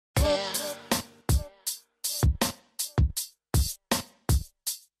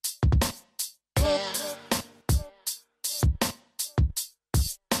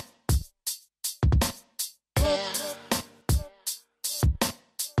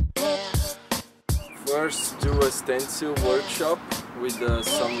first do a stencil workshop with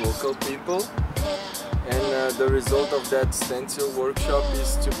some local people, and the result of that stencil workshop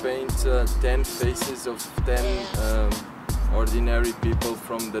is to paint 10 faces of 10 ordinary people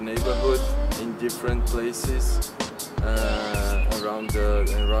from the neighborhood in different places around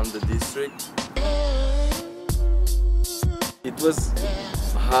the district. It was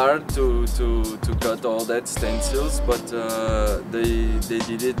hard to cut all that stencils, but they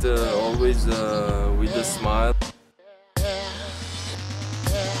did it always with a smile.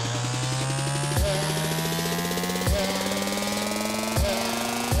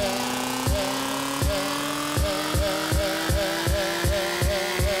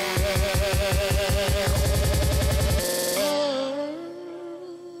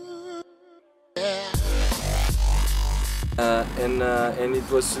 And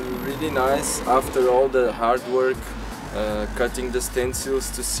it was really nice after all the hard work cutting the stencils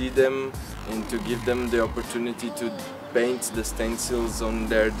to see them and to give them the opportunity to paint the stencils on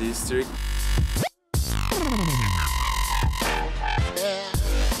their district.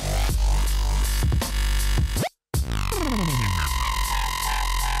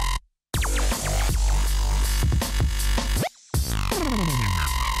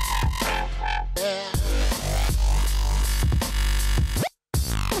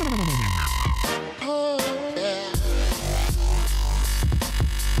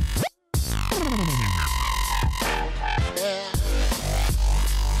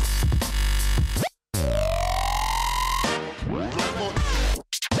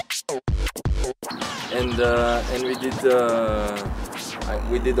 And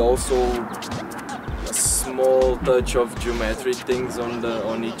we did also a small touch of geometric things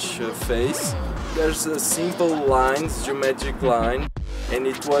on each face. There's a simple lines, geometric line, and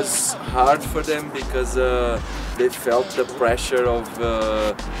it was hard for them because they felt the pressure of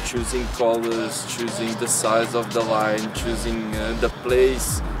choosing colors, choosing the size of the line, choosing the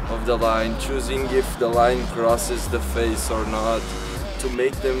place of the line, choosing if the line crosses the face or not. To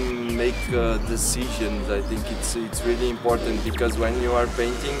make them make decisions, I think it's really important, because when you are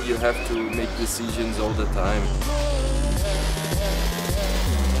painting you have to make decisions all the time.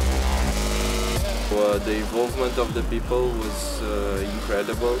 The involvement of the people was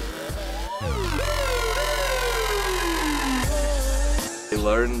incredible. They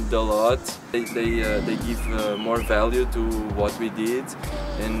learned a lot. They give more value to what we did,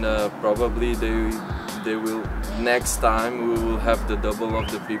 and probably they will, next time we will have the double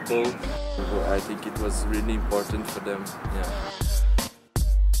of the people. I think it was really important for them. Yeah.